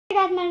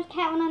guys my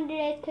cat 100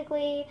 days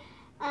quickly.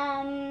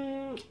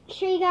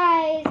 Show you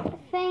guys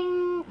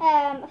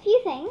a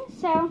few things.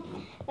 So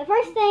the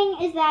first thing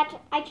is that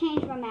I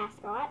changed my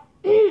mascot.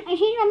 I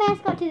changed my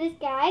mascot to this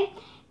guy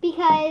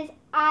because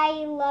I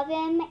love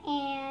him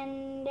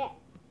and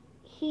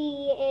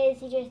he's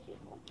just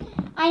beautiful.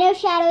 I know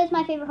Shadow is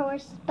my favorite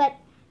horse, but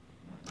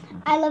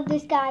I love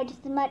this guy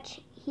just as much.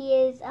 He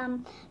is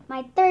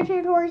my third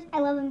favorite horse. I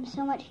love him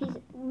so much. He's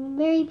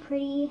very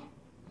pretty.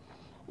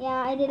 Yeah,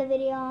 I did a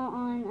video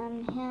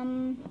on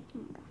him.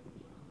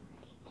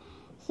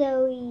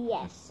 So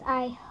yes,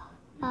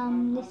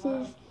 this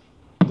is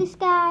this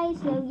guy.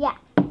 So yeah.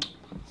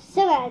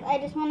 So guys, I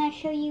just want to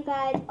show you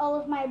guys all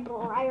of my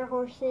Breyer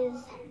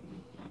horses.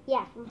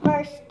 Yeah, from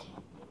first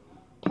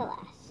to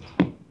last.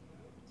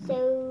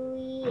 So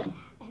yeah,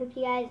 I hope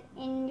you guys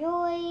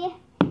enjoy.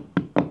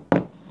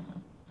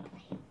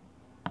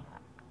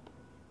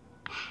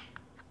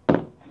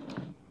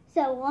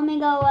 So let me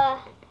go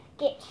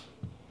get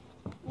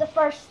the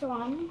first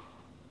one.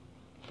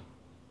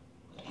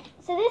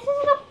 So this is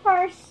the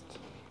first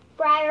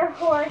Breyer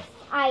horse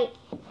I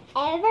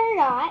ever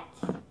got.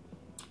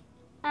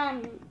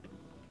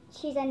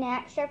 She's a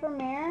Knapstrapper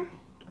mare.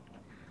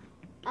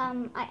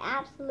 I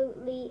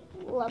absolutely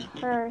love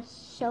her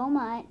so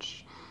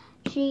much.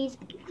 She's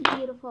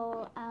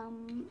beautiful.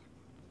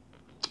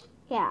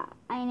 Yeah,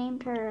 I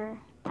named her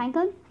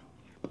Pinecone.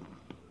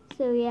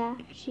 So yeah,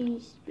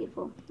 she's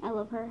beautiful. I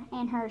love her.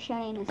 And her show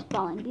name is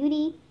Fallen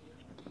Beauty.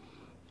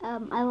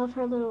 I love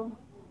her little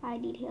eye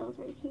details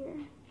right here.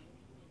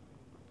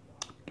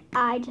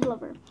 I just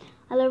love her.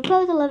 I love her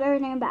clothes. I love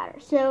everything about her.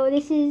 So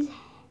this is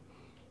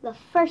the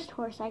first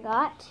horse I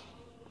got.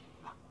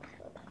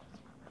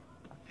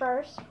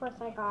 Now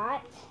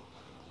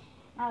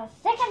the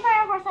second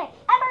Breyer horse I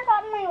ever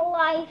got in my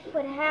life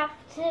would have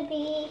to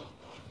be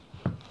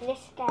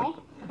this guy.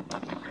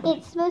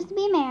 It's supposed to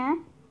be a mare,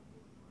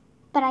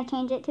 but I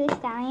changed it to a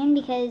stallion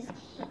because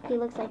he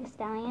looks like a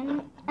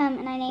stallion.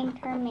 And I named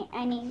him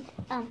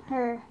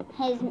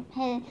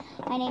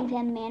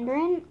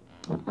Mandarin.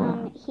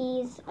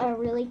 He's a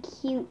really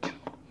cute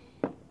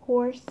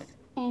horse,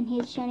 and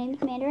his show name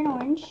is Mandarin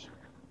Orange.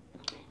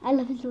 I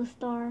love his little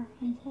star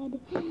on his head.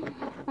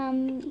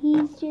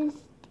 He's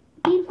just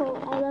beautiful.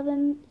 I love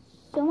him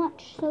so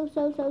much.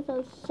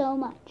 So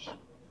much.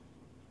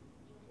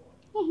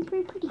 Yeah, he's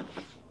very pretty.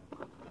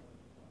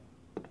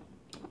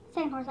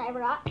 Second horse I ever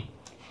got.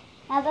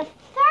 Now the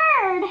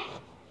third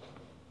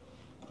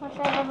horse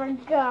I ever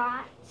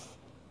got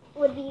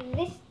would be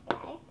this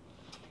guy.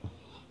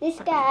 This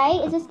guy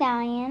is a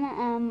stallion.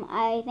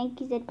 I think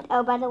he's a,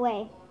 oh, by the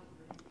way,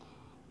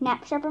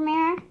 Knapstrapper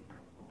mare.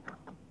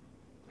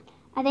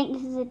 I think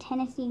this is a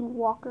Tennessee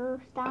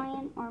Walker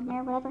stallion or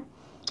mare, whatever.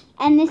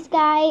 And this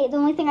guy, the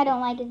only thing I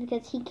don't like is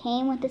because he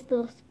came with this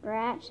little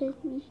scratch, as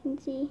you can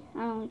see. I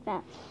don't like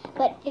that,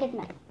 but it doesn't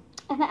matter.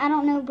 I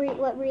don't know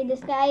what breed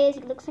this guy is.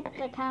 It looks like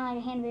kind of like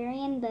a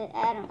Hanoverian, but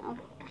I don't know.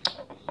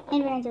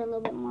 Hanoverians are a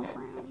little bit more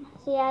brown.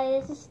 So yeah,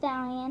 it is a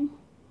stallion.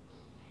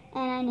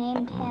 And I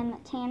named him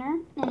Tanner.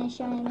 And his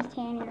show name is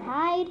Tanner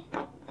Hyde.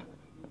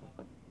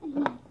 And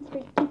yeah, he's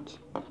pretty cute.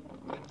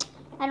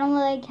 I don't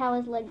like how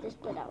his legs are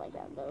split out like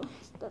that, though.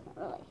 It doesn't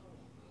really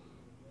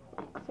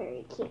look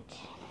very cute.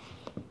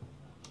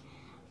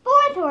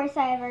 Fourth horse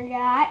I ever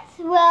got.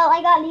 Well,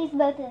 I got these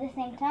both at the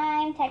same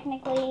time,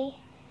 technically.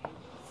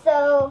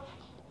 So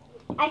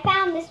I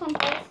found this one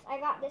first. I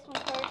got this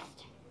one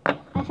first.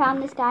 I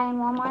found this guy in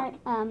Walmart.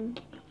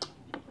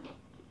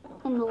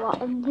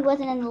 He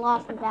wasn't in the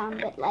lost and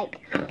found, but like,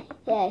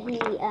 yeah,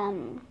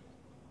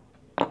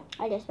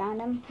 I just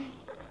found him,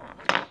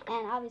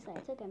 and obviously I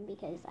took him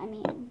because I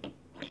mean,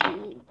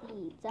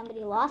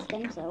 somebody lost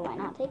him, so why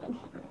not take him?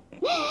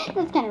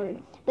 That's kind of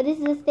rude. But this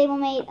is a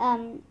stablemate.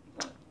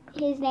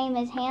 His name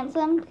is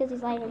Handsome because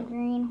he's like a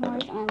green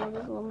horse, and I love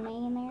his little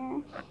mane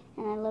there,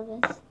 and I love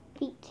his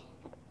feet.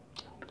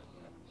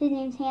 His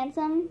name's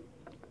Handsome,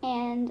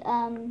 and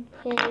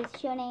his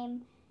show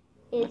name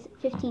is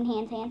 15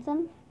 Hands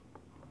Handsome.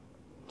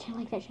 I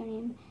like that show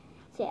name.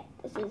 So yeah,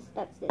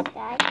 that's this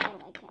guy. I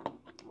like him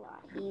a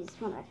lot. He's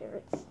one of my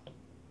favorites.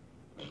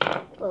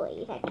 Well,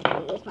 he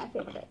technically is my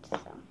favorite, so.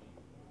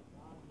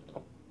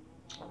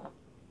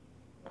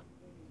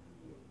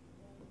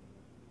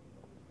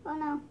 Oh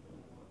no.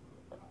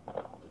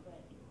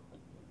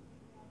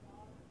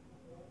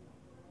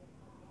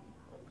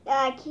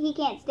 He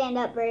can't stand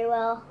up very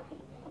well.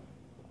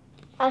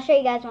 I'll show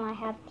you guys when I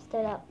have him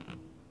stood up.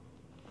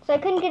 So I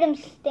couldn't get him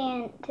to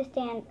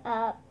stand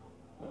up.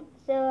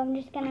 So I'm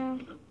just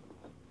going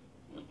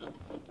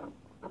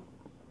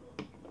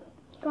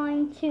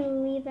to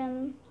leave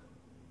him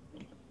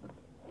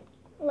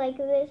like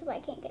this if I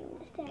can't get him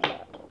to stand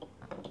up.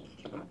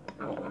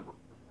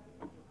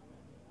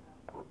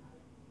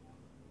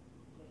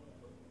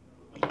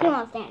 He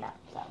won't stand up,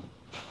 so.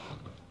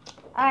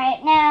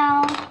 Alright,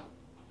 now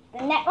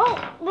the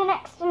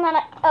next one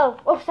that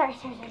sorry.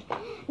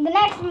 The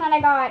next one that I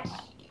got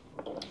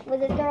was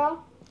this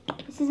girl.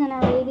 This is an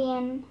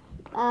Arabian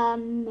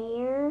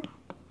mare,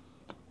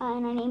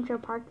 and I named her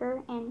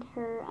Parker, and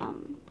her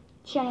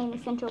show name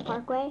is Central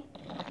Parkway.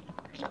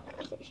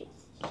 So she's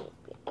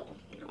beautiful.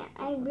 And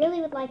I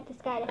really would like this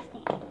guy to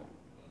stand.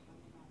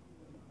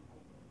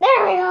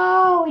 There we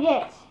go! We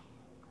did it.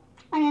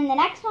 And then the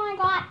next one I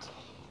got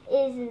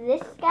is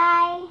this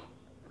guy.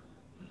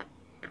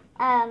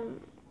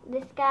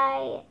 This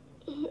guy,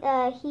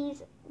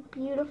 he's a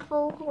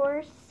beautiful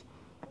horse.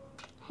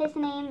 His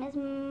name is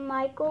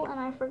Michael, and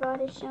I forgot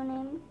his show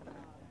name.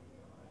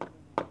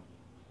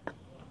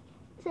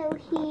 So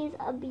he's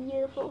a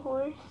beautiful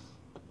horse.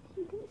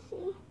 You can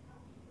see.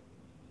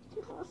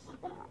 Just a little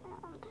spin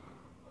around.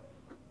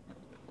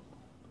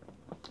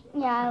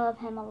 Yeah, I love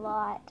him a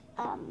lot.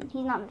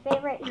 He's not my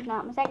favorite. He's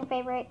not my second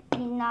favorite.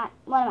 He's not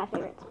one of my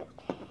favorites, but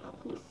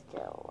he's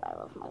still, I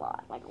love him a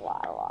lot. Like a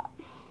lot.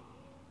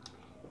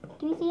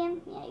 Can you see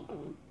him? Yeah, you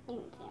can see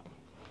him.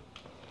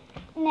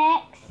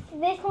 Next,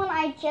 this one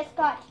I just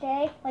got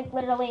today. Like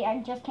literally,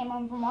 I just came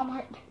home from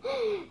Walmart.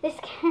 This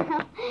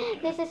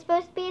is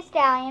supposed to be a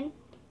stallion,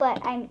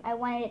 but I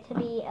wanted it to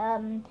be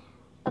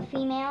a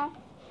female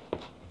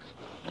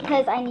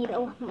because I need a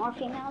lot more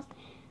females.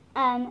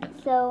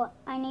 So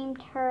I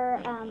named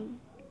her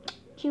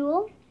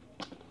Jewel,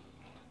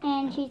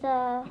 and she's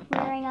a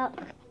wearing up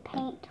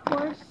paint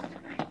horse,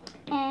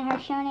 and her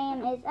show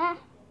name is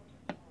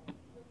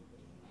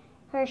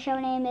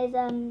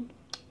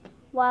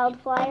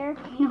Wildflyer.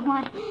 You know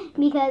why?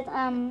 Because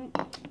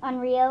on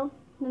Rio,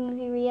 the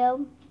movie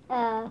Rio,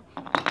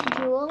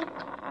 Jewel,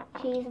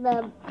 she's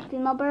the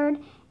female bird,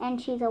 and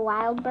she's a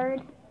wild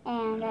bird,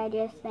 and I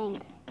just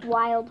think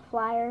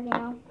Wildflyer, you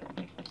know.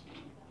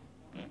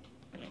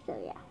 So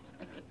yeah,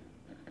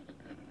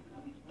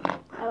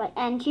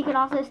 and she could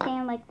also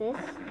stand like this,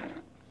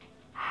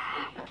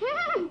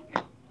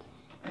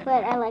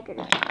 but I like her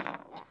to stand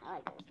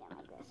like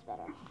this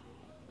better.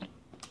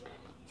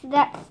 So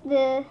that's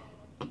the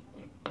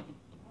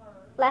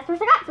last horse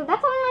I got. So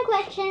that's all in my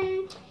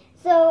collection.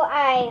 So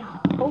I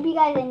hope you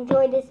guys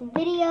enjoyed this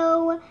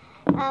video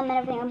and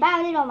everything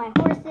about it, all my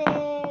horses,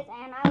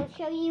 and I will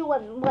show you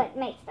what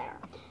mates there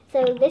are.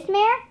 So this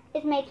mare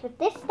is mates with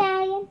this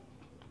stallion.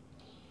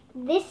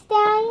 This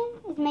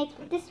stallion is mates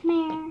with this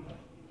mare.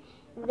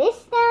 This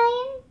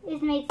stallion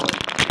is mates with...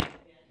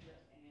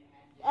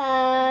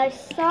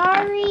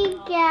 sorry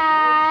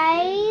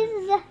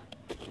guys.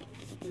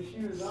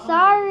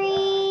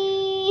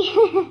 Sorry.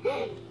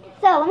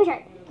 So, let me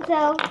try.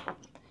 So,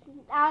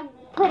 I'll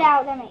put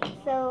out their mates.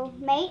 So,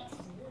 mates.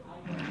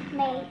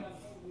 No,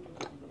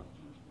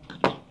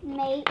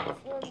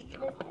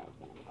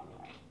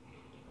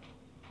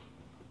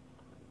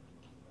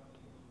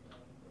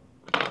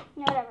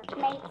 whatever.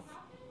 Mates.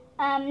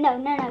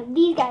 No.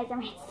 These guys are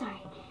mates.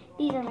 Sorry.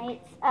 These are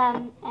mates.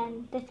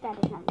 And this guy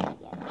does not mate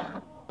yet.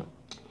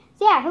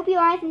 So yeah, I hope you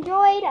guys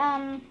enjoyed.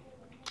 On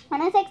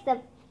the 6th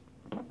of...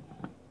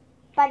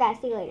 Bye guys.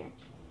 See you later.